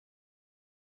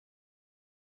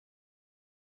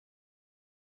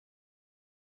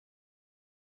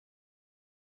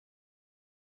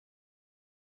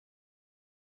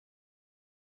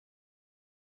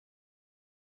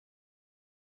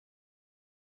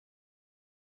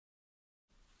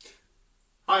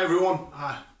Hi everyone,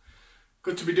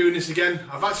 good to be doing this again.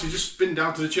 I've actually just been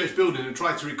down to the church building and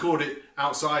tried to record it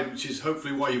outside, which is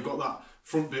hopefully why you've got that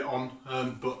front bit on,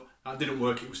 but that didn't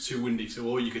work, it was too windy, so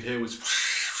all you could hear was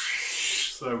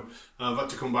so I've had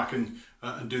to come back and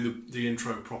do the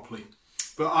intro properly.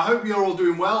 But I hope you're all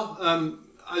doing well.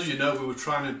 As you know, we were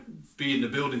trying to be in the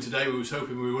building today, we was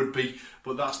hoping we would be,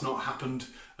 but that's not happened.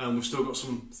 We've still got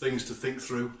some things to think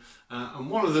through, and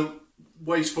one of the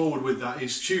ways forward with that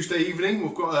is Tuesday evening.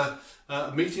 We've got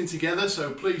a meeting together,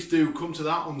 so please do come to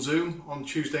that on Zoom on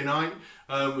Tuesday night.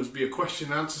 There'll be a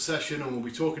question and answer session and we'll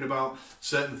be talking about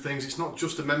certain things. It's not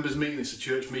just a members meeting, it's a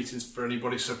church meeting for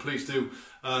anybody, so please do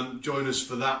join us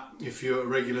for that if you're a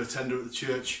regular attender at the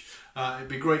church. It'd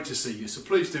be great to see you, so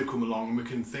please do come along and we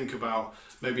can think about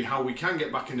maybe how we can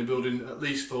get back in the building, at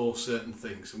least for certain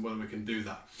things, and whether we can do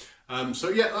that. So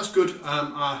yeah, that's good.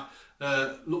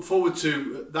 Look forward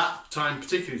to that time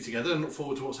particularly together, and look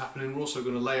forward to what's happening. We're also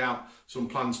going to lay out some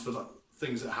plans for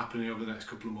things that are happening over the next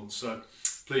couple of months, so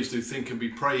please do think and be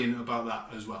praying about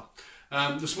that as well.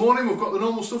 This morning we've got the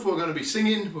normal stuff. We're going to be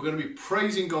singing, we're going to be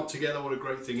praising God together. What a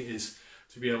great thing it is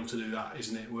to be able to do that,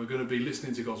 isn't it? We're going to be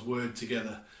listening to God's word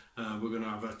together. We're going to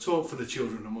have a talk for the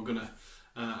children, and we're going to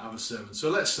have a sermon. So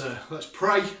let's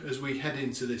pray as we head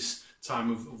into this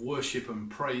time of worship and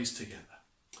praise together.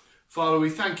 Father, we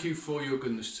thank you for your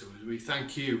goodness to us. We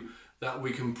thank you that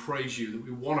we can praise you, that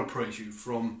we want to praise you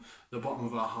from the bottom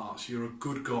of our hearts. You're a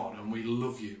good God and we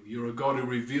love you. You're a God who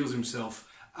reveals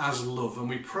himself as love. And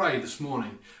we pray this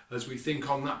morning, as we think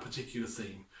on that particular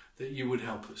theme, that you would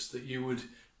help us, that you would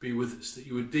be with us, that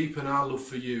you would deepen our love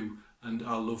for you and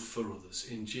our love for others.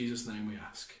 In Jesus' name we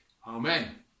ask.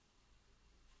 Amen.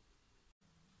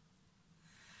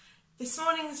 This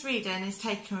morning's reading is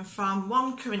taken from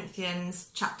 1 Corinthians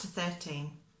chapter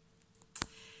 13.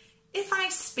 If I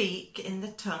speak in the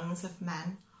tongues of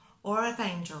men or of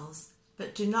angels,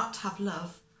 but do not have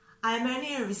love, I am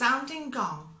only a resounding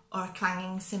gong or a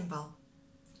clanging cymbal.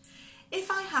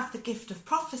 If I have the gift of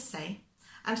prophecy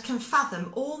and can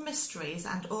fathom all mysteries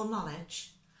and all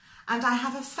knowledge, and I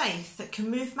have a faith that can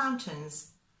move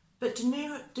mountains, but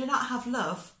do not have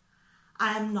love,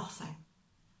 I am nothing.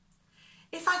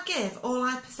 If I give all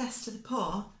I possess to the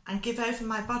poor and give over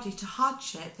my body to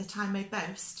hardship that I may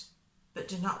boast, but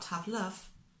do not have love,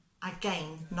 I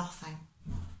gain nothing.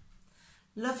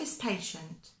 Love is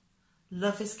patient,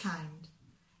 love is kind.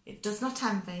 It does not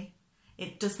envy,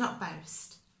 it does not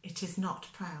boast, it is not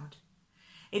proud.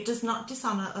 It does not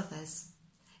dishonour others.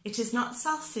 It is not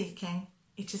self-seeking,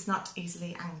 it is not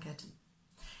easily angered.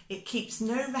 It keeps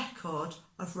no record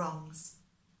of wrongs.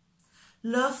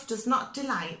 Love does not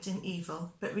delight in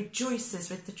evil, but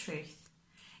rejoices with the truth.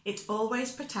 It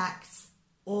always protects,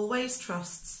 always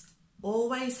trusts,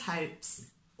 always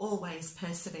hopes, always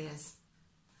perseveres.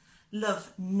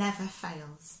 Love never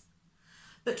fails.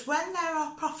 But when there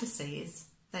are prophecies,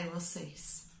 they will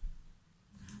cease.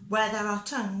 Where there are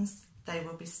tongues, they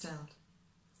will be stilled.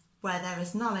 Where there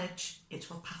is knowledge, it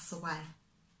will pass away.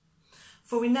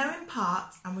 For we know in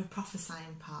part and we prophesy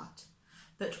in part.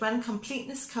 But when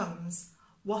completeness comes,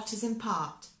 what is in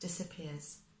part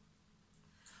disappears.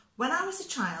 When I was a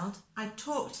child, I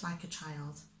talked like a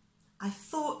child. I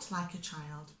thought like a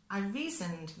child. I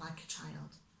reasoned like a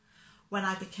child. When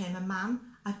I became a man,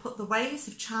 I put the ways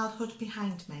of childhood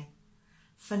behind me.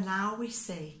 For now we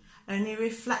see only a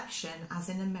reflection as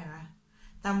in a mirror,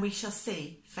 then we shall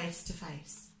see face to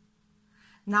face.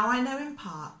 Now I know in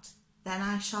part, then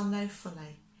I shall know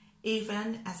fully,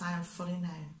 even as I am fully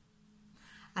known.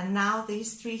 And now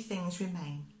these three things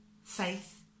remain: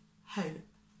 faith, hope,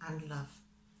 and love.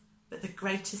 But the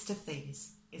greatest of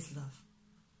these is love.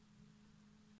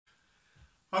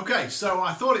 Okay, so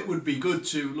I thought it would be good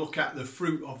to look at the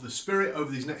fruit of the Spirit over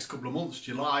these next couple of months,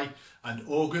 July and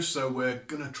August. So we're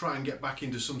going to try and get back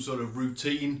into some sort of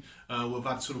routine. We've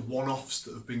had sort of one-offs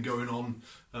that have been going on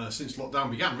since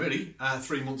lockdown began, really,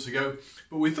 3 months ago.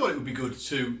 But we thought it would be good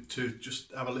to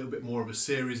just have a little bit more of a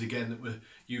series again that we're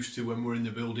used to when we're in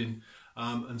the building.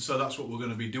 And so that's what we're going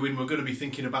to be doing. We're going to be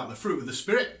thinking about the fruit of the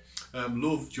Spirit,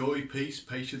 love, joy, peace,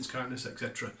 patience, kindness,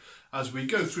 etc. as we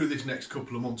go through this next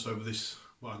couple of months over this,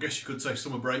 well, I guess you could say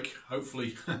summer break.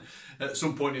 Hopefully at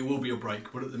some point it will be a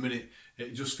break, but at the minute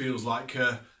it just feels like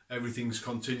everything's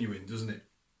continuing, doesn't it?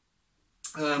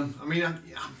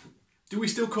 Do we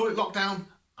still call it lockdown?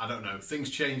 I don't know. Things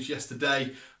changed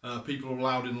yesterday. People are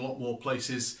allowed in a lot more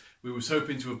places. We was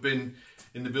hoping to have been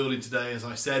in the building today, as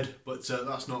I said, but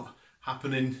that's not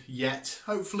happening yet.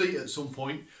 Hopefully at some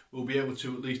point we'll be able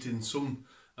to, at least in some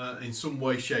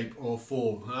way, shape or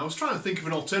form. And I was trying to think of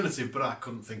an alternative, but I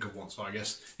couldn't think of one. So I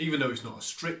guess even though it's not a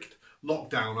strict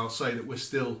lockdown, I'll say that we're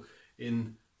still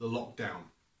in the lockdown.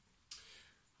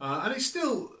 And it's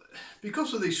still,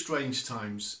 because of these strange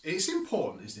times, it's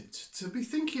important, isn't it, to be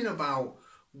thinking about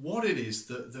what it is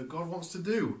that God wants to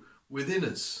do within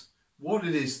us, what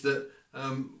it is that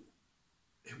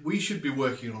we should be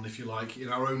working on, if you like, in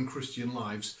our own Christian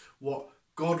lives, what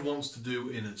God wants to do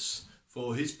in us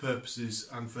for his purposes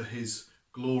and for his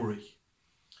glory.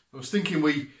 I was thinking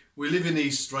we live in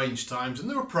these strange times, and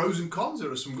there are pros and cons.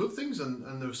 There are some good things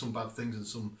and there are some bad things and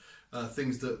some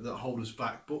things that hold us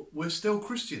back, but we're still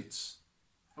Christians.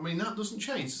 I mean, that doesn't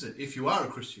change, does it? If you are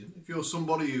a Christian, if you're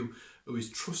somebody who is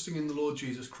trusting in the Lord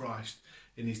Jesus Christ,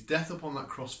 in his death upon that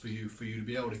cross for you to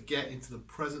be able to get into the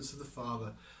presence of the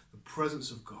Father, the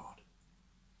presence of God.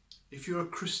 If you're a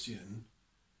Christian,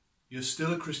 you're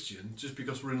still a Christian just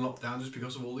because we're in lockdown, just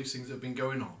because of all these things that have been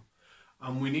going on.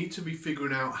 And we need to be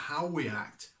figuring out how we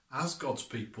act as God's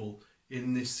people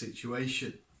in this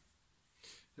situation.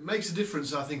 It makes a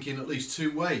difference, I think, in at least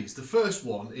two ways. The first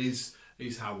one is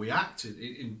how we act,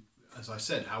 in as I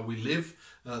said, how we live,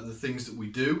 the things that we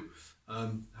do.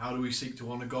 How do we seek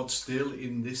to honour God still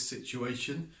in this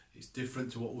situation? It's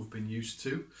different to what we've been used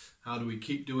to. How do we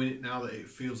keep doing it now that it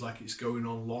feels like it's going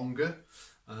on longer?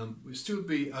 Which still would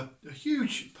be a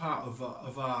huge part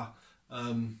of our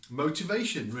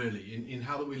motivation, really, in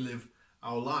how that we live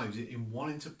our lives, in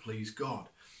wanting to please God.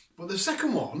 But the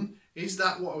second one is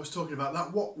that what I was talking about,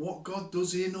 that what God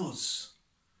does in us,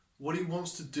 what he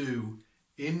wants to do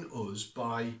in us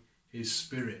by his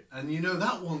Spirit. And you know,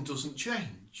 that one doesn't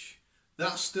change.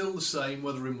 That's still the same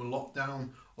whether we're in lockdown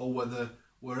or whether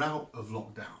we're out of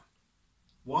lockdown.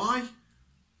 Why?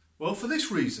 Well, for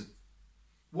this reason.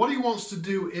 What he wants to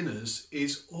do in us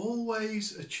is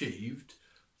always achieved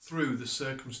through the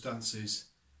circumstances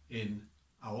in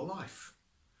our life.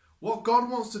 What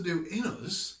God wants to do in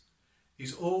us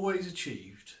is always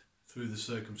achieved through the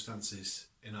circumstances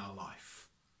in our life.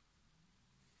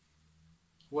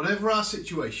 Whatever our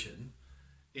situation,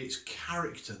 it's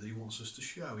character that he wants us to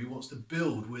show. He wants to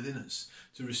build within us,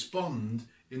 to respond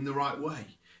in the right way.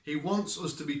 He wants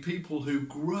us to be people who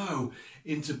grow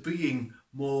into being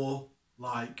more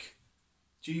like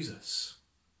Jesus.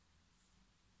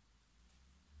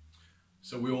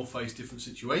 So we all face different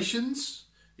situations,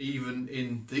 even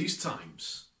in these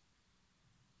times.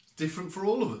 Different for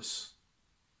all of us.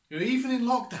 You know, even in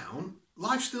lockdown,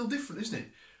 life's still different, isn't it?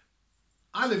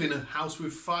 I live in a house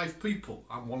with 5 people.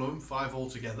 I'm one of them, 5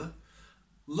 altogether.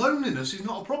 Loneliness is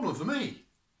not a problem for me.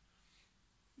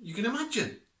 You can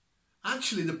imagine.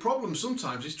 Actually, the problem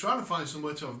sometimes is trying to find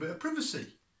somewhere to have a bit of privacy.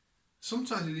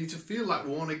 Sometimes you need to feel like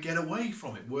we want to get away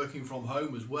from it, working from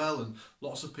home as well, and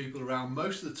lots of people around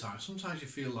most of the time. Sometimes you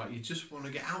feel like you just want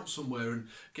to get out somewhere and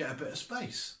get a bit of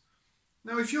space.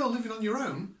 Now, if you're living on your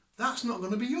own, that's not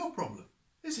going to be your problem,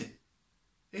 is it?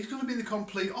 It's going to be the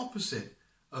complete opposite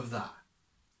of that.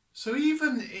 So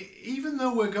even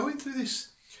though we're going through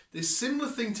this similar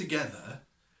thing together,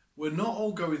 we're not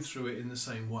all going through it in the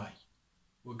same way.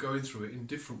 We're going through it in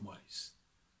different ways.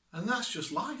 And that's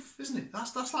just life, isn't it?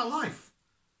 That's like life.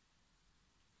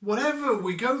 Whatever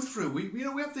we go through, we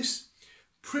have this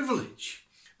privilege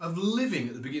of living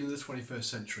at the beginning of the 21st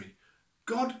century.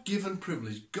 God-given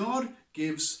privilege. God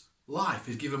gives life.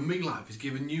 He's given me life. He's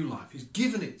given you life. He's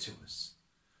given it to us.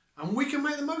 And we can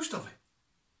make the most of it.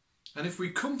 And if we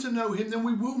come to know him, then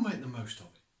we will make the most of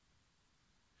it.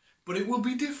 But it will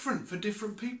be different for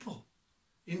different people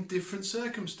in different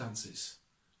circumstances.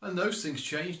 And those things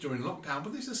change during lockdown,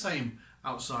 but it's the same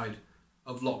outside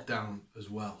of lockdown as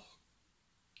well.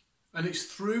 And it's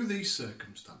through these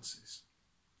circumstances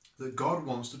that God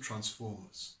wants to transform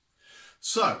us.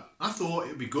 So I thought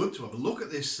it'd be good to have a look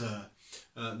at this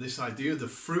idea of the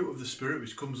fruit of the Spirit,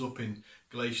 which comes up in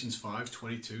Galatians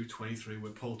 5:22-23,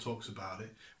 where Paul talks about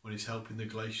it when he's helping the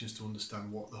Galatians to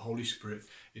understand what the Holy Spirit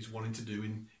is wanting to do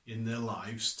in their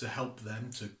lives to help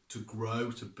them to grow,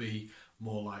 to be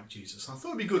more like Jesus. I thought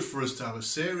it'd be good for us to have a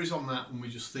series on that when we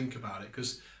just think about it,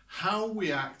 because how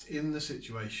we act in the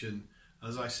situation,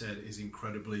 as I said, is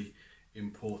incredibly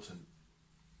important.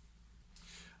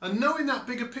 And knowing that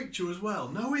bigger picture as well,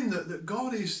 knowing that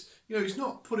God is, he's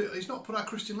not put our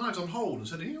Christian lives on hold and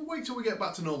said, wait till we get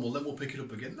back to normal, then we'll pick it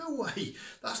up again. No way.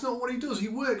 That's not what he does. He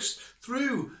works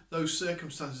through those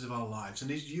circumstances of our lives, and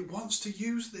he wants to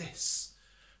use this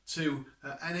to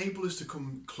enable us to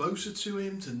come closer to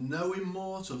him, to know him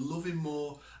more, to love him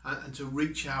more, and to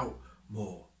reach out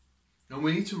more. And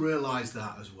we need to realise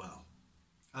that as well.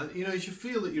 And, as you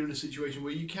feel that you're in a situation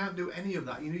where you can't do any of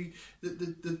that,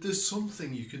 there's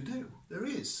something you can do. There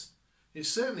is. It's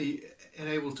certainly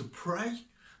enabled to pray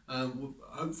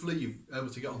Hopefully you're able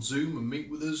to get on Zoom and meet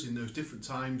with us in those different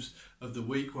times of the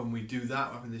week when we do that.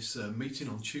 We're having this meeting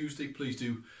on Tuesday. Please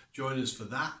do join us for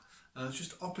that. It's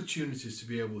just opportunities to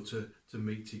be able to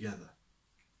meet together.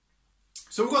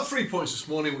 So we've got 3 points this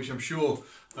morning, which I'm sure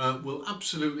will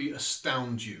absolutely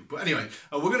astound you. But anyway,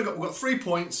 we've got 3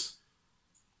 points.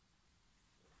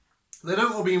 They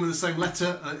don't all begin with the same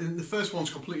letter. The first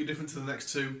one's completely different to the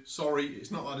next two. Sorry,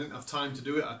 it's not that I didn't have time to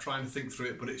do it. I try and think through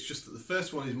it, but it's just that the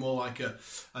first one is more like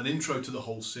an intro to the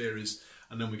whole series,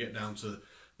 and then we get down to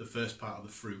the first part of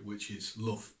the fruit, which is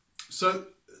love. So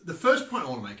the first point I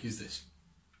want to make is this.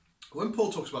 When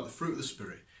Paul talks about the fruit of the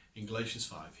Spirit in Galatians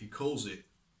 5, he calls it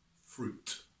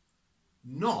fruit,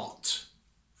 not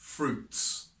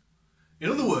fruits. In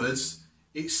other words,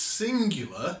 it's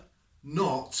singular,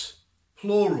 not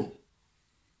plural.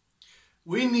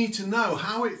 We need to know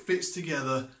how it fits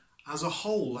together as a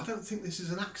whole. I don't think this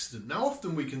is an accident. Now,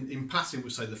 often we can, in passing, we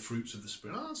say the fruits of the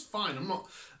Spirit. Oh, that's fine. I'm not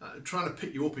trying to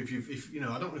pick you up if you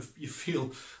know. I don't know if you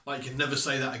feel like you can never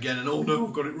say that again. And oh no,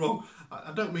 I've got it wrong.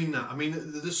 I don't mean that. I mean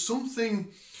there's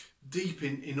something deep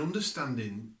in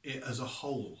understanding it as a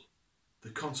whole, the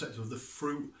concept of the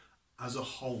fruit as a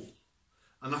whole.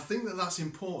 And I think that that's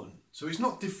important. So it's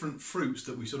not different fruits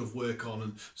that we sort of work on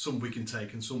and some we can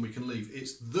take and some we can leave.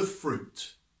 It's the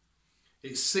fruit.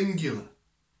 It's singular.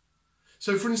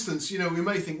 So for instance, you know, we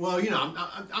may think, well, you know,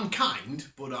 I'm kind,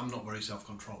 but I'm not very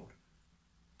self-controlled.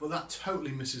 But that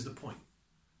totally misses the point.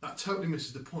 That totally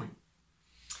misses the point.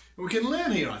 And we can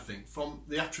learn here, I think, from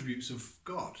the attributes of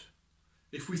God.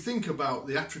 If we think about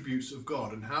the attributes of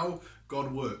God and how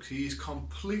God works, he is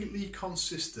completely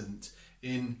consistent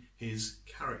in his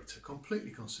character, completely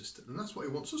consistent, and that's what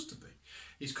he wants us to be.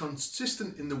 He's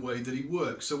consistent in the way that he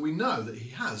works, so we know that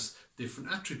he has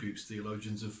different attributes.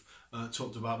 Theologians have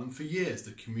talked about them for years,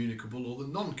 the communicable or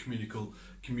the non-communicable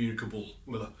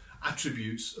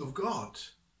attributes of God.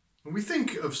 When we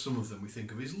think of some of them, we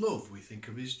think of his love, we think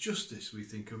of his justice, we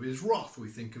think of his wrath, we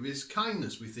think of his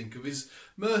kindness, we think of his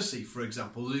mercy, for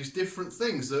example. These different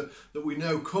things that we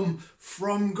know come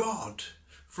from God,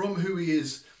 from who he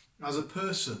is as a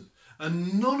person.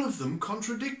 And none of them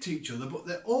contradict each other, but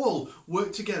they all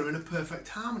work together in a perfect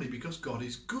harmony because God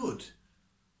is good.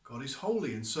 God is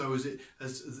holy. And so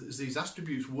as these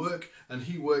attributes work and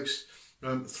he works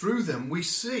through them, we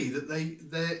see that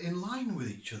they're in line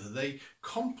with each other. They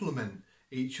complement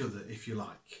each other, if you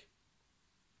like.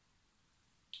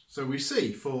 So we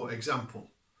see, for example,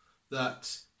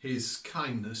 that his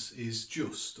kindness is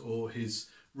just or his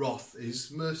wrath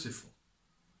is merciful.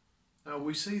 Now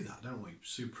we see that, don't we,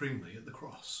 supremely at the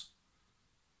cross.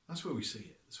 That's where we see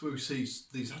it. That's where we see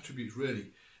these attributes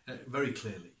really very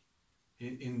clearly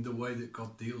in the way that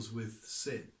God deals with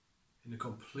sin in a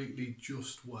completely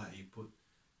just way, but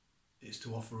it's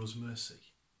to offer us mercy.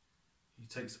 He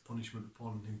takes the punishment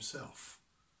upon himself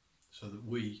so that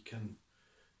we can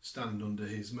stand under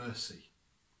his mercy.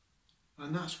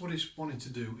 And that's what he's wanting to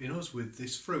do in us with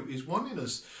this fruit. He's wanting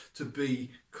us to be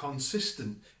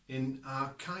consistent in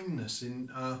our kindness, in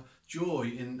our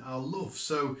joy, in our love.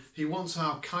 So he wants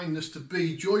our kindness to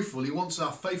be joyful. He wants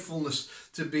our faithfulness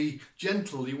to be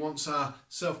gentle. He wants our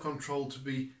self-control to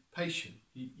be patient.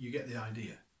 You get the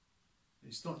idea.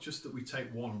 It's not just that we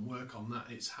take one and work on that.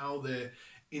 It's how they're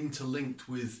interlinked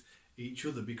with each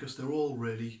other because they're all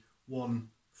really one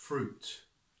fruit.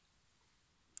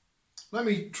 Let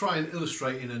me try and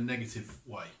illustrate in a negative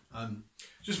way.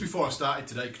 Just before I started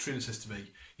today, Katrina says to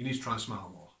me, you need to try and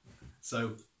smile more.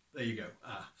 So there you go.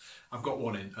 I've got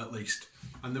one in at least.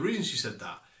 And the reason she said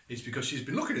that is because she's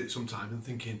been looking at it sometimes and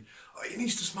thinking, oh, he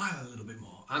needs to smile a little bit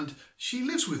more. And she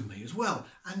lives with me as well.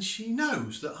 And she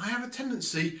knows that I have a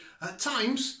tendency at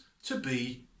times to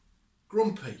be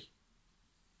grumpy.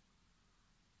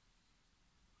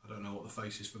 I don't know what the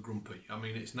face is for grumpy. I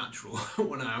mean, it's natural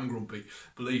when I am grumpy,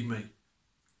 believe me.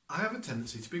 I have a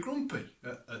tendency to be grumpy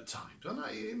at times. And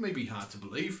it may be hard to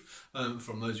believe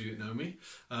from those of you that know me.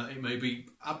 It may be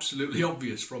absolutely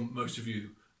obvious from most of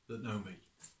you that know me.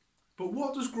 But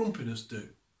what does grumpiness do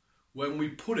when we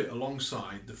put it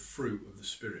alongside the fruit of the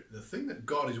Spirit, the thing that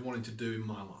God is wanting to do in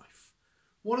my life?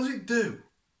 What does it do?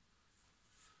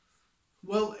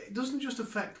 Well, it doesn't just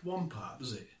affect one part,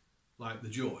 does it? Like the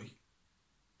joy.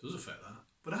 It does affect that.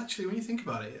 But actually, when you think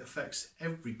about it, it affects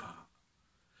every part.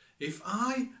 If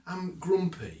I am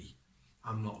grumpy,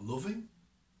 I'm not loving.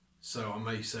 So I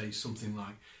may say something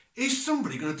like, is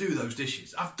somebody going to do those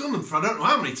dishes? I've done them for I don't know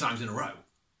how many times in a row.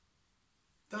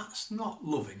 That's not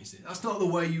loving, is it? That's not the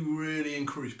way you really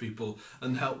encourage people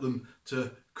and help them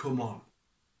to come on.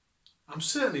 I'm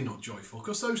certainly not joyful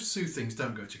because those two things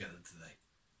don't go together today.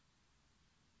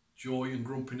 Joy and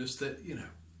grumpiness, that, you know,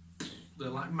 They're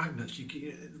like magnets. You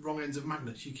get the wrong ends of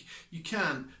magnets. You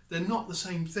can't. They're not the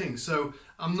same thing. So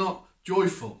I'm not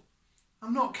joyful.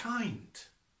 I'm not kind.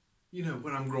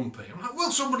 When I'm grumpy, I'm like,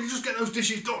 will somebody just get those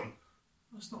dishes done?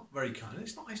 That's not very kind.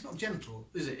 It's not gentle,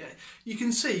 is it? You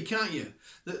can see, can't you?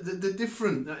 The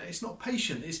different. It's not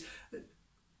patient. It's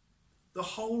the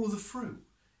whole of the fruit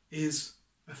is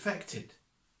affected.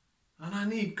 And I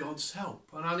need God's help.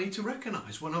 And I need to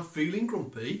recognise when I'm feeling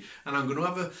grumpy and I'm going to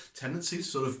have a tendency to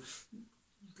sort of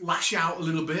lash out a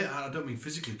little bit. I don't mean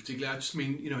physically particularly. I just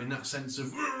mean, in that sense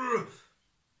of,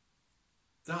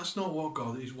 that's not what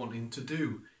God is wanting to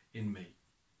do in me.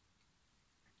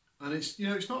 And it's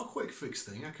not a quick fix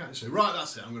thing. I can't say, right,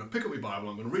 that's it. I'm going to pick up my Bible,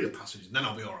 I'm going to read a passage, and then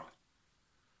I'll be all right.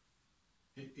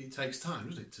 It takes time,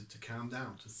 doesn't it, to calm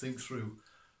down, to think through,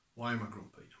 why am I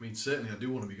grumpy? I mean, certainly I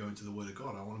do want to be going to the Word of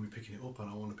God. I want to be picking it up and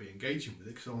I want to be engaging with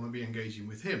it because I want to be engaging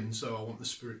with Him. And so I want the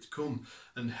Spirit to come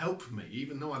and help me,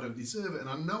 even though I don't deserve it. And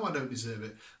I know I don't deserve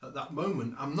it at that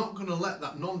moment. I'm not going to let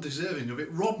that non-deserving of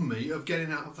it rob me of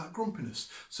getting out of that grumpiness.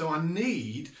 So I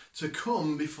need to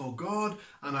come before God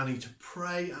and I need to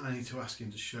pray and I need to ask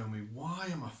Him to show me, why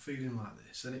am I feeling like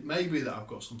this? And it may be that I've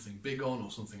got something big on or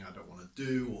something I don't want to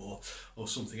do or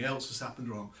something else has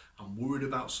happened or I'm worried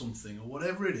about something or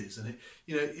whatever it is. And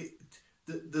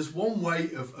there's one way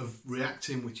of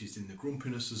reacting, which is in the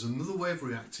grumpiness. There's another way of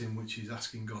reacting, which is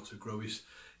asking God to grow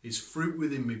his fruit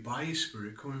within me by His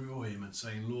Spirit, coming before Him and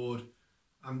saying, Lord,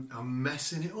 I'm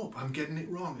messing it up. I'm getting it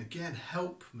wrong. Again,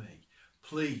 help me,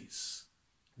 please.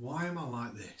 Why am I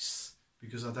like this?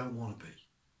 Because I don't want to be.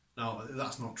 Now,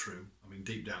 that's not true. I mean,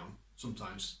 deep down,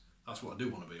 sometimes that's what I do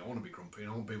want to be. I want to be grumpy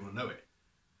and I want people to know it.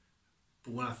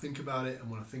 But when I think about it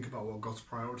and when I think about what God's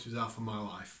priorities are for my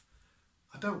life,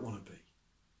 I don't want to be.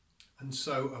 And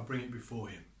so I bring it before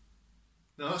Him.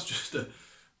 Now that's just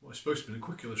what's supposed to be a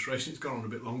quick illustration. It's gone on a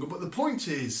bit longer. But the point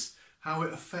is how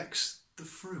it affects the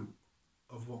fruit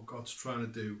of what God's trying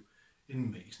to do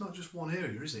in me. It's not just one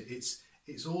area, is it?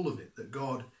 It's all of it that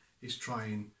God is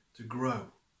trying to grow.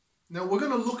 Now we're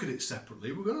going to look at it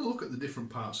separately. We're going to look at the different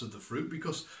parts of the fruit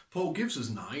because Paul gives us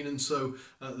 9 and so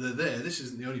they're there. This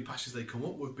isn't the only passage they come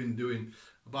up. We've been doing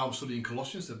a Bible study in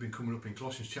Colossians. They've been coming up in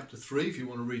Colossians chapter 3 if you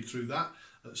want to read through that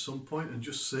at some point and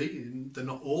just see. They're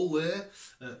not all there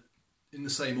in the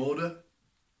same order.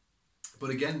 But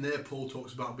again there Paul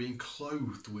talks about being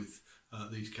clothed with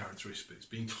these characteristics,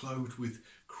 being clothed with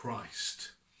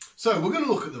Christ. So we're going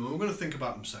to look at them and we're going to think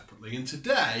about them separately. And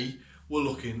today we're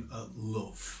looking at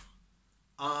love.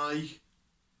 I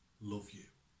love you.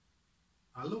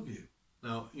 I love you.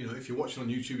 Now, if you're watching on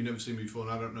YouTube, you've never seen me before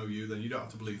and I don't know you, then you don't have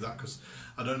to believe that because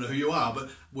I don't know who you are, but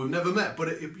we've never met. But,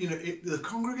 the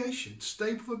congregation,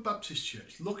 Stapleford Baptist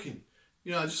Church, looking,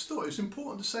 I just thought it was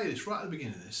important to say this right at the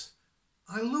beginning of this.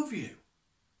 I love you.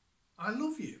 I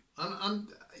love you. And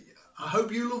I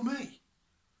hope you love me.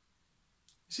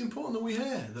 It's important that we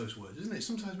hear those words, isn't it?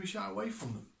 Sometimes we shy away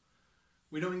from them.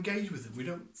 We don't engage with them. We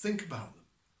don't think about them.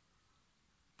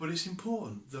 But it's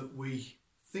important that we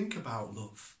think about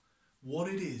love,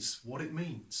 what it is, what it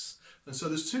means. And so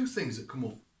there's 2 things that come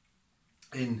up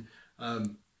in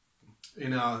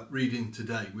our reading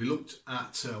today. We looked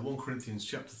at 1 Corinthians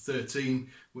chapter 13,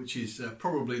 which is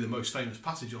probably the most famous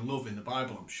passage on love in the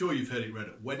Bible. I'm sure you've heard it read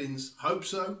at weddings. I hope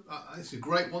so. It's a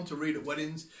great one to read at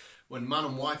weddings when man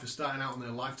and wife are starting out on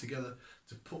their life together,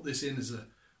 to put this in as a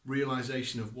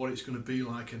realization of what it's going to be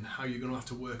like and how you're going to have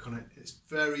to work on it. It's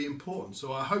very important,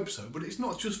 so I hope so. But it's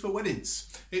not just for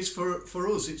weddings, it's for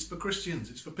us, it's for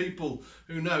Christians, it's for people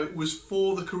who know it was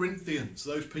for the Corinthians,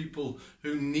 those people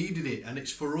who needed it, and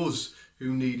it's for us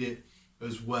who need it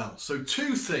as well. So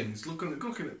 2 things, looking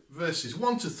at verses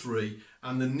 1 to 3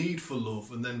 and the need for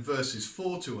love, and then verses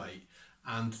 4 to 8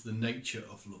 and the nature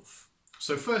of love.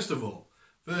 So first of all,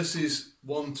 verses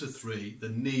 1 to 3, the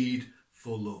need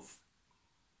for love.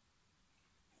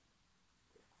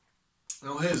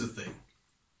 Now here's the thing,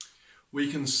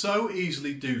 we can so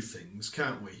easily do things,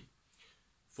 can't we,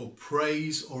 for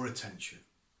praise or attention.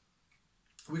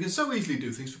 We can so easily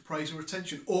do things for praise or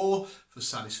attention, or for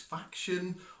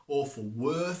satisfaction, or for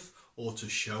worth, or to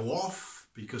show off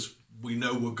because we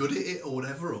know we're good at it or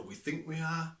whatever, or we think we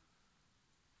are.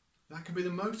 That can be the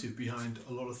motive behind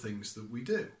a lot of things that we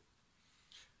do.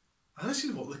 And this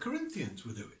is what the Corinthians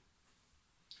were doing.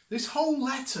 This whole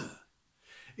letter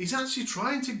is actually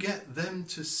trying to get them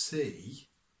to see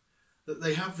that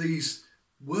they have these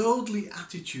worldly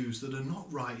attitudes that are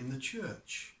not right in the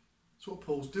church. That's what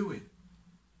Paul's doing.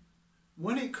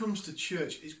 When it comes to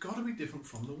church, it's got to be different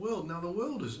from the world. Now, the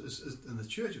world and the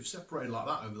church have separated like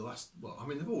that over the last,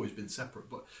 they've always been separate,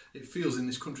 but it feels in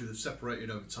this country they've separated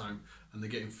over time and they're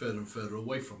getting further and further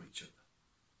away from each other.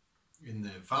 in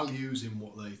their values, in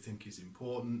what they think is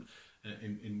important,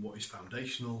 in what is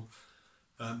foundational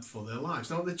for their lives.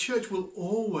 Now, the church will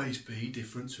always be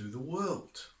different to the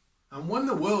world. And when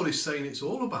the world is saying it's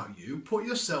all about you, put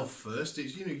yourself first.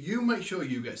 It's, you make sure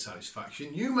you get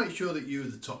satisfaction. You make sure that you're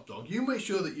the top dog. You make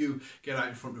sure that you get out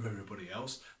in front of everybody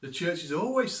else. The church is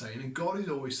always saying, and God is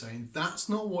always saying, that's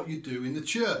not what you do in the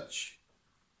church.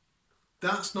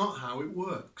 That's not how it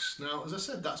works. Now, as I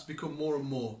said, that's become more and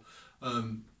more a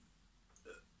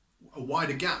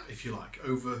wider gap, if you like,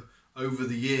 over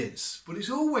the years. But it's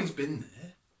always been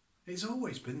there. It's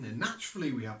always been there.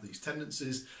 Naturally, we have these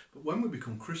tendencies, but when we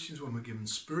become Christians, when we're given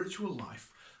spiritual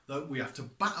life, that we have to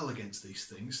battle against these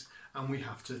things and we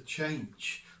have to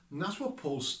change. And that's what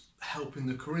Paul's helping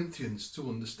the Corinthians to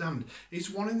understand.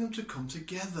 He's wanting them to come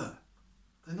together.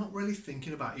 They're not really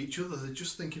thinking about each other, they're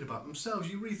just thinking about themselves.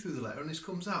 You read through the letter and this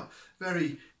comes out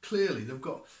very clearly. They've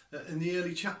got, in the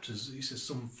early chapters, he says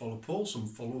some follow Paul, some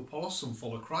follow Apollos, some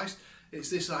follow Christ. It's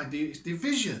this idea, it's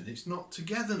division, it's not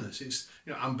togetherness. It's,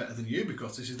 I'm better than you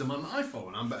because this is the man that I follow,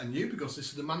 and I'm better than you because this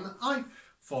is the man that I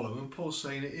follow. And Paul's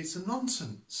saying it's a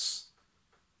nonsense.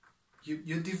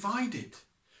 You're divided.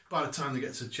 By the time they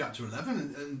get to chapter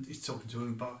 11 and he's talking to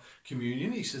him about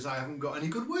communion, he says, I haven't got any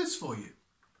good words for you.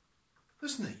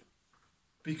 Doesn't he?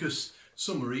 Because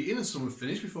some are eating and some are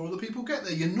finished before other people get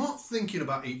there. You're not thinking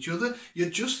about each other, you're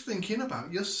just thinking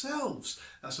about yourselves.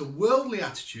 That's a worldly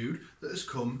attitude that has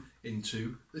come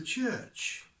into the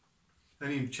church.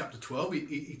 And in chapter 12,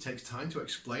 he takes time to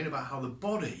explain about how the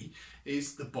body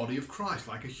is the body of Christ,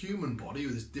 like a human body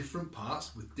with different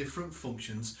parts, with different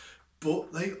functions,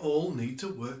 but they all need to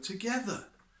work together.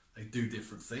 They do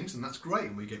different things, and that's great,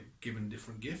 and we get given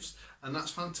different gifts, and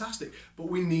that's fantastic. But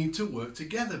we need to work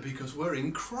together because we're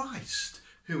in Christ,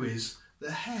 who is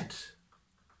the head.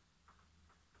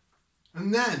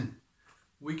 And then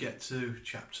we get to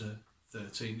chapter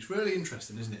 13. It's really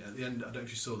interesting, isn't it? At the end, I don't know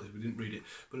if you saw this, we didn't read it,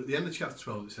 but at the end of chapter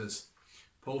 12 it says,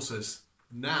 Paul says,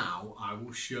 now I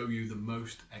will show you the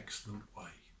most excellent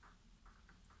way.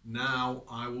 Now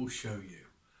I will show you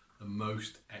the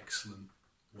most excellent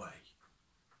way.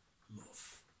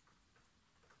 Love.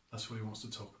 That's what he wants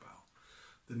to talk about.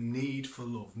 The need for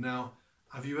love. Now,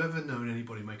 have you ever known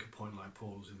anybody make a point like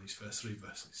Paul's in these first 3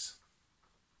 verses?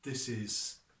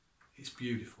 It's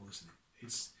beautiful, isn't it?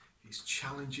 It's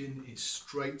challenging, it's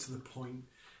straight to the point,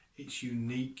 it's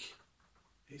unique,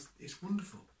 it's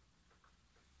wonderful.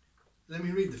 Let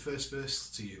me read the first verse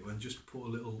to you and just put a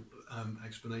little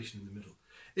explanation in the middle.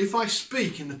 If I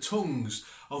speak in the tongues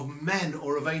of men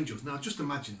or of angels. Now just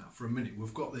imagine that for a minute.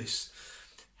 We've got this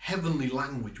heavenly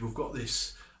language. We've got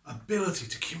this ability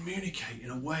to communicate in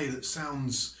a way that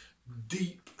sounds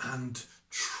deep and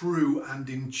true and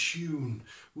in tune.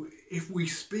 If we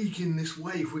speak in this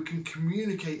way, if we can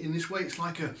communicate in this way, it's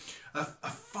like a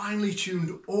finely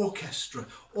tuned orchestra,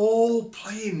 all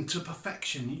playing to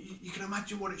perfection. You can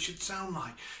imagine what it should sound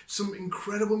like. Some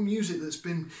incredible music that's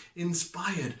been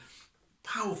inspired.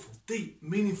 Powerful, deep,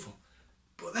 meaningful.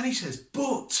 But then he says,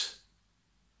 but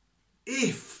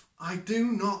if I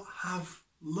do not have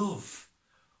love,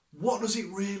 what does it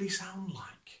really sound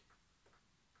like?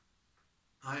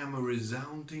 I am a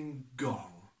resounding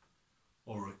gong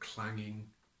or a clanging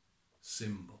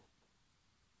cymbal.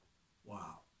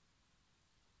 Wow.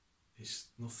 It's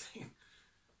nothing.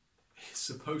 It's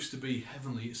supposed to be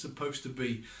heavenly. It's supposed to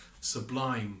be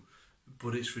sublime,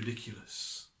 but it's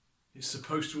ridiculous. It's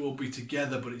supposed to all be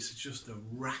together, but it's just a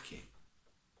racket.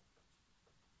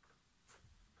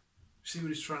 See what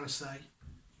he's trying to say?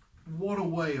 What a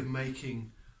way of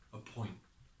making a point.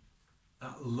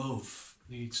 That love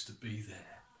needs to be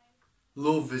there.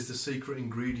 Love is the secret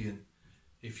ingredient,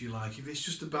 if you like. If it's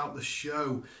just about the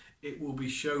show, it will be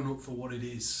shown up for what it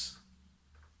is.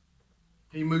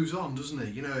 He moves on, doesn't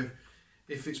he?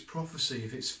 If it's prophecy,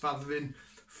 if it's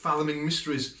fathoming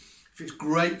mysteries, if it's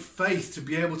great faith to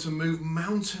be able to move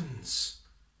mountains,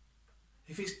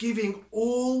 if it's giving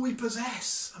all we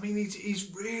possess. I mean, he's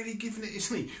really giving it,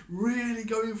 isn't he? Really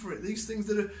going for it. These things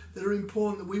that are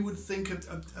important, that we would think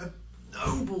are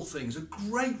noble things, are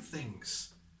great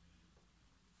things.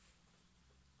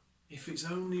 If it's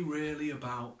only really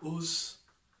about us,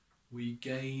 we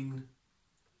gain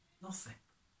nothing.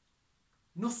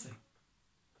 Nothing.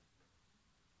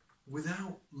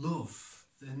 Without love,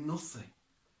 then nothing.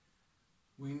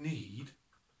 We need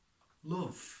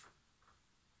love.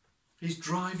 He's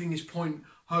driving his point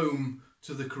home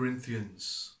to the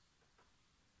Corinthians,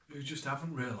 who just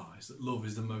haven't realised that love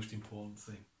is the most important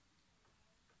thing.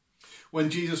 When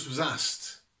Jesus was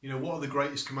asked, what are the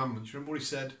greatest commandments? Remember what he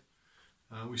said?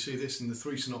 We see this in the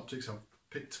 3 synoptics. I've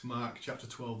picked Mark chapter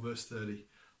 12 verse 30.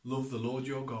 Love the Lord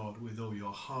your God with all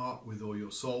your heart, with all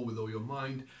your soul, with all your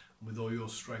mind, and with all your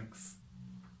strength.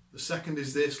 The second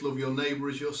is this: love your neighbour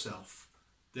as yourself.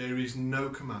 There is no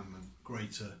commandment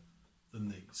greater than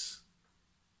these.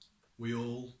 We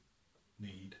all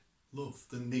need love.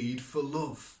 The need for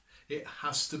love. It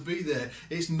has to be there.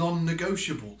 It's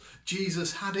non-negotiable.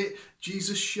 Jesus had it.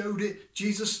 Jesus showed it.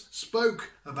 Jesus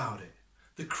spoke about it.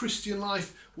 The Christian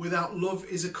life without love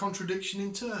is a contradiction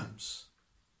in terms.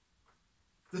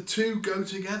 The two go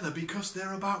together because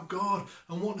they're about God.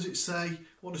 And what does it say?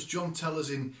 What does John tell us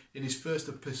in his first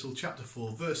epistle, chapter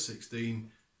 4, verse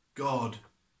 16? God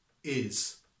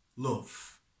is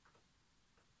love.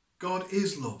 God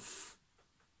is love.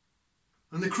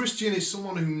 And the Christian is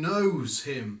someone who knows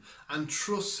him and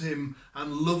trusts him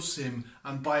and loves him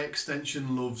and by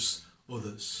extension loves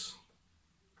others.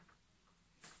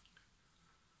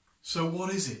 So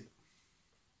what is it?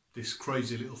 This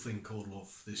crazy little thing called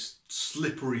love, this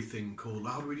slippery thing called,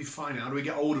 how do we define it? How do we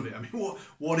get hold of it? I mean,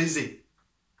 what is it?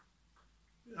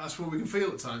 That's what we can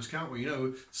feel at times, can't we? You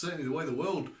know, certainly the way the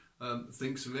world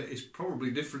thinks of it is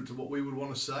probably different to what we would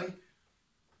want to say.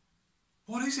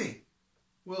 What is it?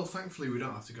 Well, thankfully we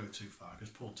don't have to go too far,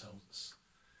 because Paul tells us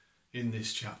in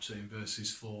this chapter, in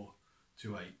verses 4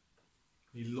 to 8.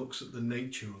 He looks at the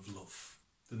nature of love.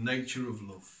 The nature of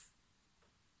love.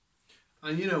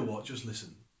 And you know what? Just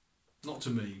listen. Not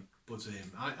to me, but to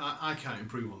him. I can't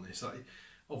improve on this.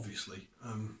 Obviously,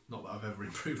 not that I've ever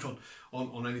improved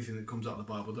on anything that comes out of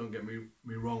the Bible. Don't get me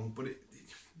wrong. But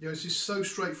it's just so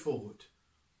straightforward.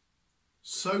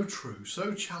 So true.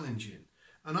 So challenging.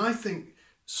 And I think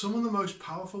some of the most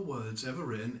powerful words ever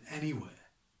written anywhere.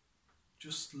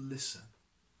 Just listen.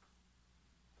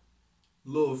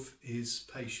 Love is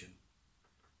patient.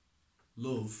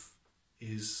 Love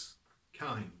is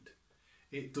kind.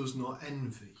 It does not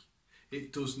envy.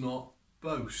 It does not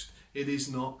boast. It is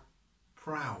not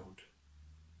proud.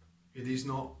 It is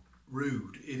not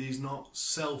rude. It is not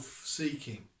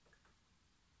self-seeking.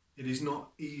 It is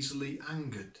not easily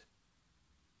angered.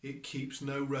 It keeps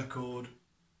no record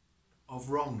of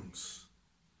wrongs.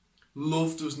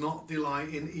 Love does not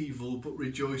delight in evil, but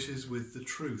rejoices with the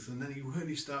truth. And then he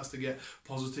really starts to get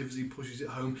positive as he pushes it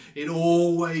home. It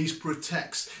always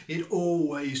protects. It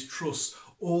always trusts.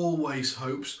 Always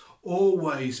hopes.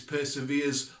 Always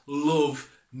perseveres. Love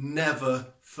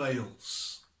never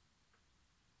fails.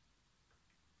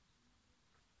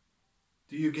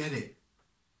 Do you get it?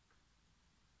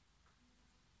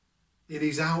 It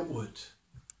is outward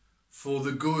for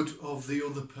the good of the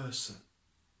other person.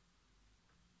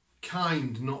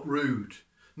 Kind, not rude,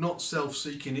 not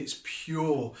self-seeking. It's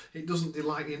pure. It doesn't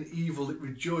delight in evil. It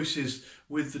rejoices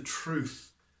with the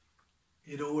truth.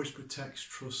 It always protects,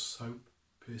 trusts, hope,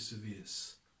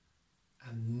 perseveres,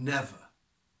 and never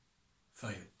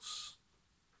fails.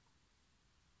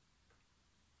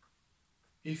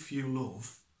 If you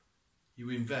love, you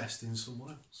invest in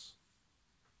someone else.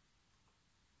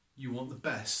 You want the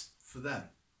best for them.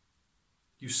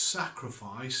 You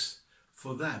sacrifice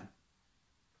for them.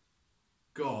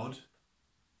 God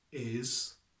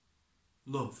is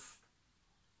love.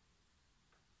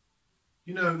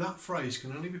 You know, that phrase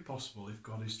can only be possible if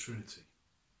God is Trinity.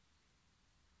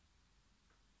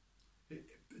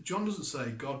 John doesn't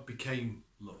say God became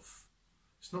love.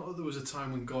 It's not that there was a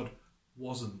time when God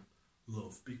wasn't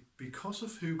love. Because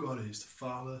of who God is, the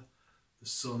Father, the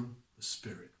Son, the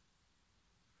Spirit.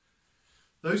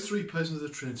 Those three persons of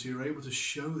the Trinity are able to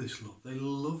show this love. They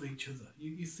love each other.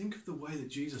 You think of the way that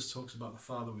Jesus talks about the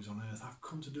Father who is on earth. I've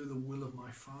come to do the will of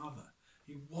my Father.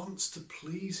 He wants to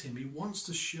please him. He wants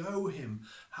to show him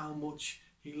how much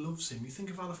he loves him. You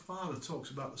think of how the Father talks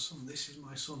about the Son. This is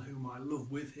my Son whom I love.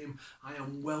 With him I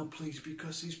am well pleased,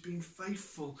 because he's been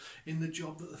faithful in the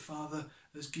job that the Father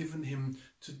has given him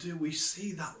to do. We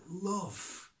see that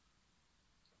love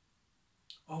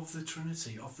of the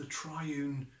Trinity, of the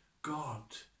triune God.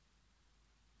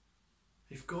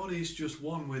 If God is just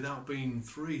one without being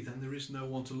three, then there is no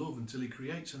one to love until he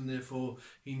creates, and therefore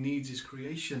he needs his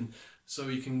creation so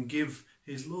he can give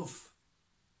his love.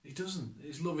 He doesn't.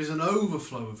 His love is an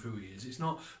overflow of who he is. It's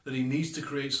not that he needs to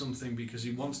create something because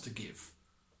he wants to give.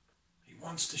 He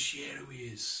wants to share who he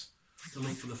is. The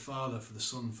love for the Father, for the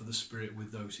Son, for the Spirit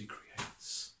with those he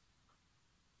creates.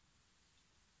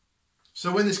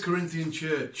 So when this Corinthian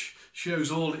church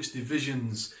shows all its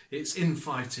divisions, its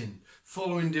infighting,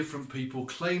 following different people,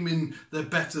 claiming they're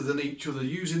better than each other,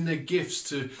 using their gifts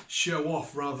to show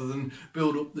off rather than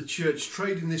build up the church,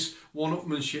 trading this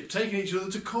one-upmanship, taking each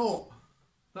other to court.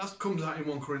 That comes out in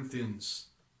 1 Corinthians.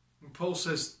 And Paul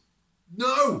says,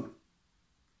 no!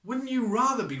 Wouldn't you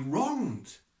rather be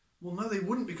wronged Well, no, they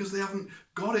wouldn't, because they haven't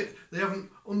got it. They haven't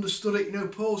understood it. You know,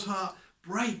 Paul's heart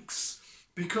breaks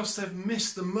because they've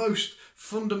missed the most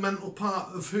fundamental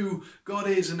part of who God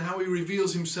is and how he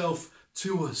reveals himself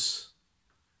to us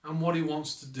and what he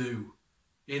wants to do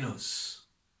in us.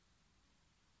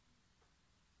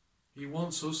 He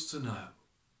wants us to know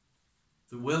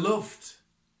that we're loved.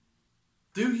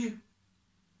 Do you?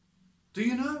 Do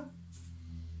you know?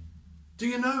 Do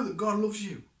you know that God loves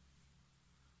you?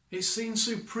 It's seen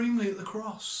supremely at the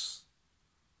cross.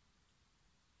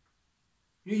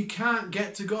 You can't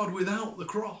get to God without the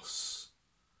cross.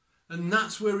 And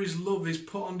that's where his love is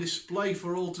put on display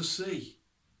for all to see.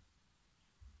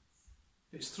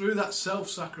 It's through that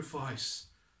self-sacrifice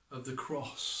of the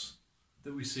cross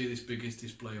that we see this biggest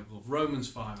display of love.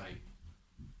 Romans 5:8.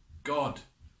 God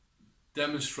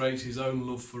demonstrates his own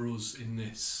love for us in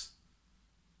this.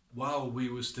 While we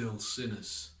were still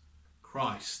sinners,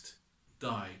 Christ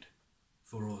died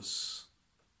for us.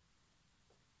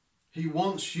 He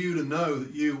wants you to know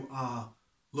that you are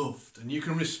loved, and you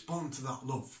can respond to that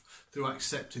love through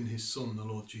accepting his Son, the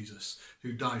Lord Jesus,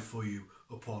 who died for you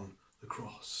upon the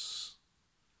cross.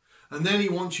 And then he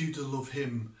wants you to love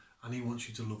him, and he wants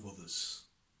you to love others.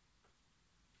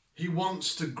 He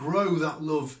wants to grow that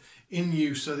love in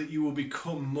you so that you will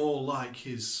become more like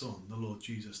his Son, the Lord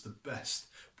Jesus, the best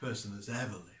person that's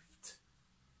ever lived.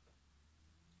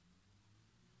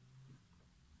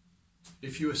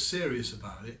 If you are serious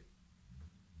about it,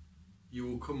 you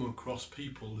will come across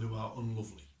people who are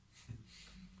unlovely.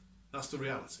 That's the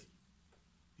reality.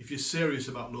 If you're serious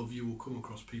about love, you will come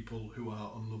across people who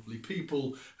are unlovely,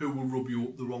 people who will rub you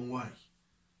up the wrong way,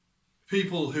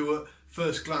 people who at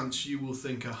first glance you will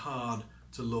think are hard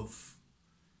to love.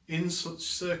 In such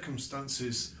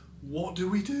circumstances, what do?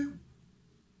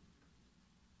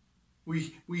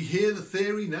 We hear the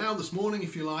theory now, this morning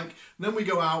if you like, and then we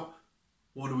go out.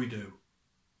 What do?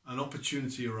 An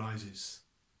opportunity arises.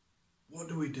 What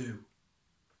do?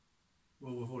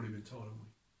 Well, we've already been told, haven't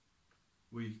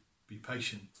we? We be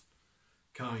patient,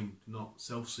 kind, not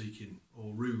self-seeking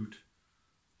or rude.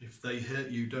 If they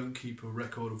hurt you, don't keep a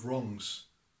record of wrongs.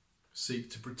 Seek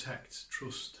to protect,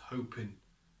 trust, hoping,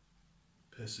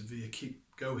 persevere, keep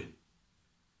going.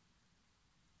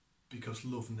 Because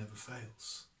love never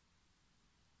fails.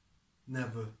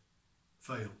 Never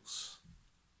fails.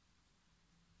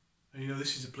 And you know,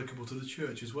 this is applicable to the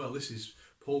church as well. This is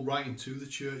Paul writing to the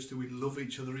church. Do we love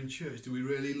each other in church? Do we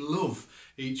really love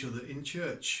each other in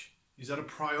church? Is that a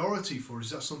priority for us?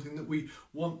 Is that something that we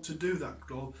want to do?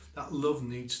 That love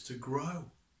needs to grow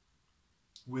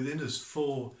within us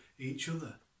for each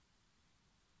other.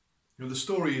 You know, the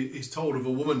story is told of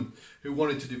a woman who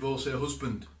wanted to divorce her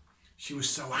husband. She was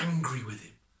so angry with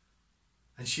him,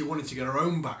 and she wanted to get her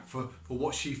own back for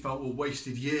what she felt were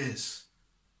wasted years.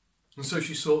 And so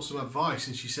she sought some advice,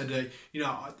 and she said,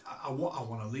 I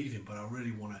want to leave him, but I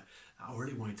really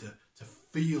wanted to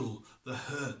feel the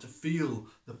hurt, to feel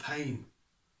the pain.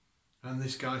 And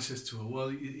this guy says to her, well,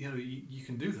 you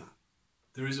can do that.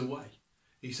 There is a way.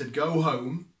 He said, go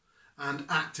home and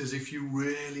act as if you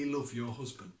really love your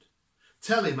husband.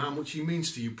 Tell him how much he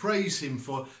means to you. Praise him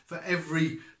for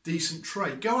every decent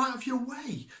trait. Go out of your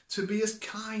way to be as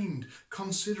kind,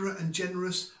 considerate and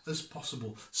generous as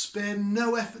possible. Spare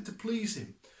no effort to please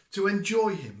him, to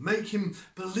enjoy him. Make him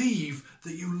believe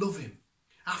that you love him.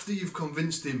 After you've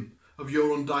convinced him of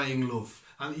your undying love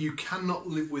and that you cannot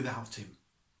live without him,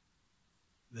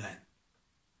 then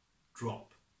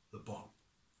drop the bomb.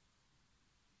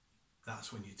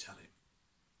 That's when you tell him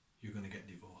you're going to get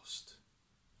divorced.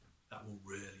 That will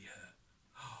really hurt.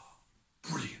 Oh,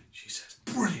 brilliant, she says.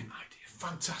 Brilliant idea.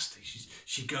 Fantastic.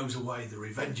 She goes away. The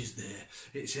revenge is there.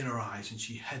 It's in her eyes, and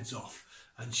she heads off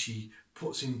and she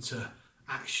puts into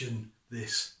action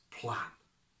this plan.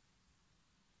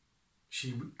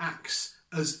 She acts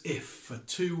as if for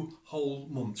 2 whole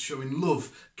months, showing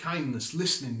love, kindness,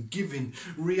 listening, giving,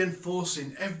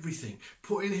 reinforcing everything,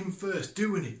 putting him first,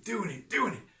 doing it.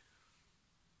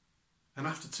 And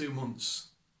after 2 months,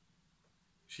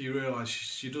 she realised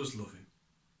she does love him.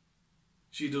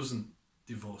 She doesn't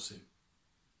divorce him.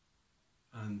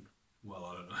 And, well,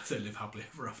 I don't know if they live happily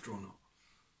ever after or not.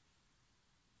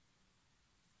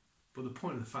 But the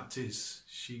point of the fact is,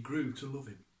 she grew to love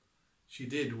him. She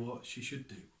did what she should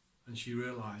do. And she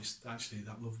realised, actually,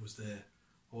 that love was there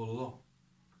all along.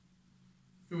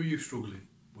 Who are you struggling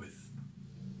with?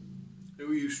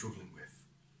 Who are you struggling with?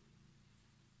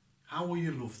 How will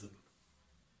you love them?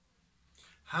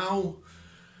 How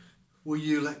will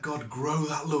you let God grow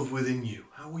that love within you?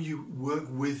 How will you work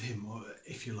with him, or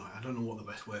if you like? I don't know what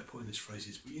the best way of putting this phrase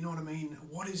is, but you know what I mean?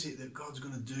 What is it that God's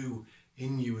going to do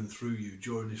in you and through you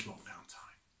during this lockdown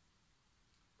time?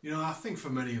 You know, I think for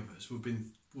many of us, we've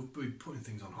been putting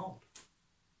things on hold.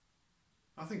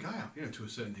 I think I have, you know, to a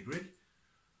certain degree.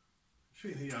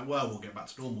 You think, yeah, well, we'll get back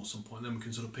to normal at some point, then we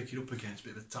can sort of pick it up again. It's a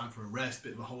bit of a time for a rest, a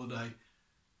bit of a holiday.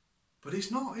 But it's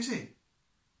not, is it?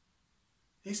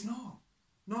 It's not.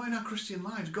 Not in our Christian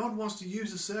lives. God wants to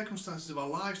use the circumstances of our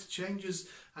lives to change us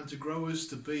and to grow us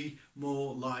to be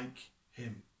more like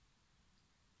Him.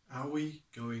 Are we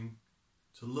going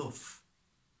to love?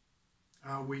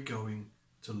 Are we going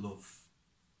to love?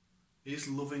 Is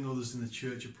loving others in the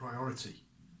church a priority?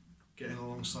 Getting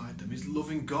alongside them. Is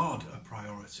loving God a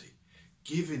priority?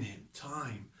 Giving Him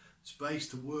time, space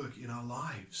to work in our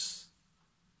lives.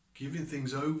 Giving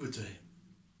things over to Him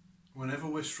whenever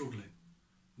we're struggling.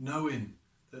 Knowing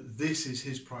that this is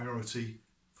His priority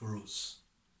for us.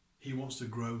 He wants to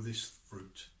grow this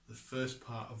fruit, the first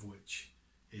part of which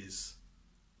is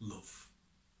love.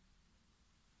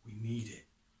 We need it.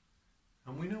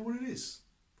 And we know what it is.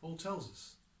 Paul tells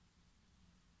us.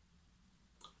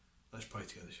 Let's pray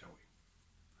together, shall we?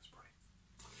 Let's pray.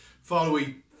 Father,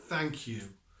 we thank you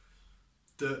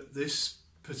that this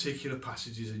particular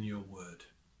passage is in your word.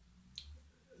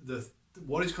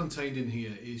 What is contained in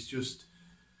here is just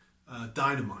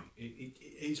dynamite.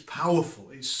 It's powerful.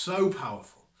 It's so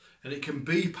powerful. And it can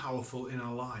be powerful in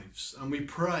our lives. And we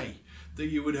pray that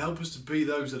you would help us to be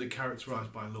those that are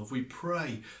characterized by love. We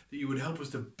pray that you would help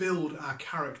us to build our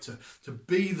character, to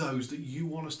be those that you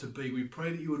want us to be. We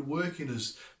pray that you would work in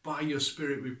us by your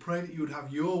Spirit. We pray that you would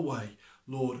have your way,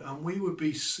 Lord, and we would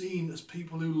be seen as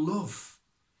people who love.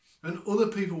 And other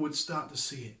people would start to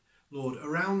see it, Lord,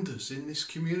 around us in this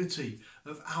community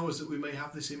of ours, that we may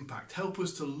have this impact. Help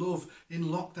us to love in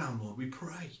lockdown, Lord, we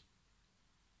pray.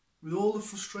 With all the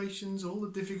frustrations, all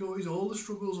the difficulties, all the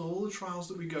struggles, all the trials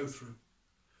that we go through,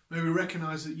 may we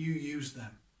recognise that you use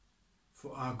them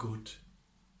for our good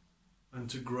and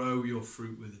to grow your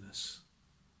fruit within us.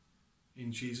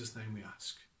 In Jesus' name we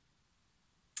ask.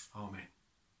 Amen.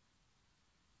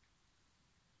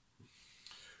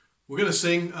 We're going to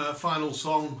sing a final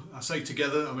song. I say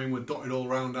together, I mean we're dotted all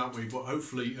around, aren't we? But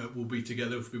hopefully we'll be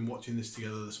together. We've been watching this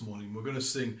together this morning. We're going to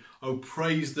sing, "Oh,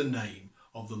 praise the name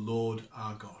of the Lord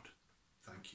our God."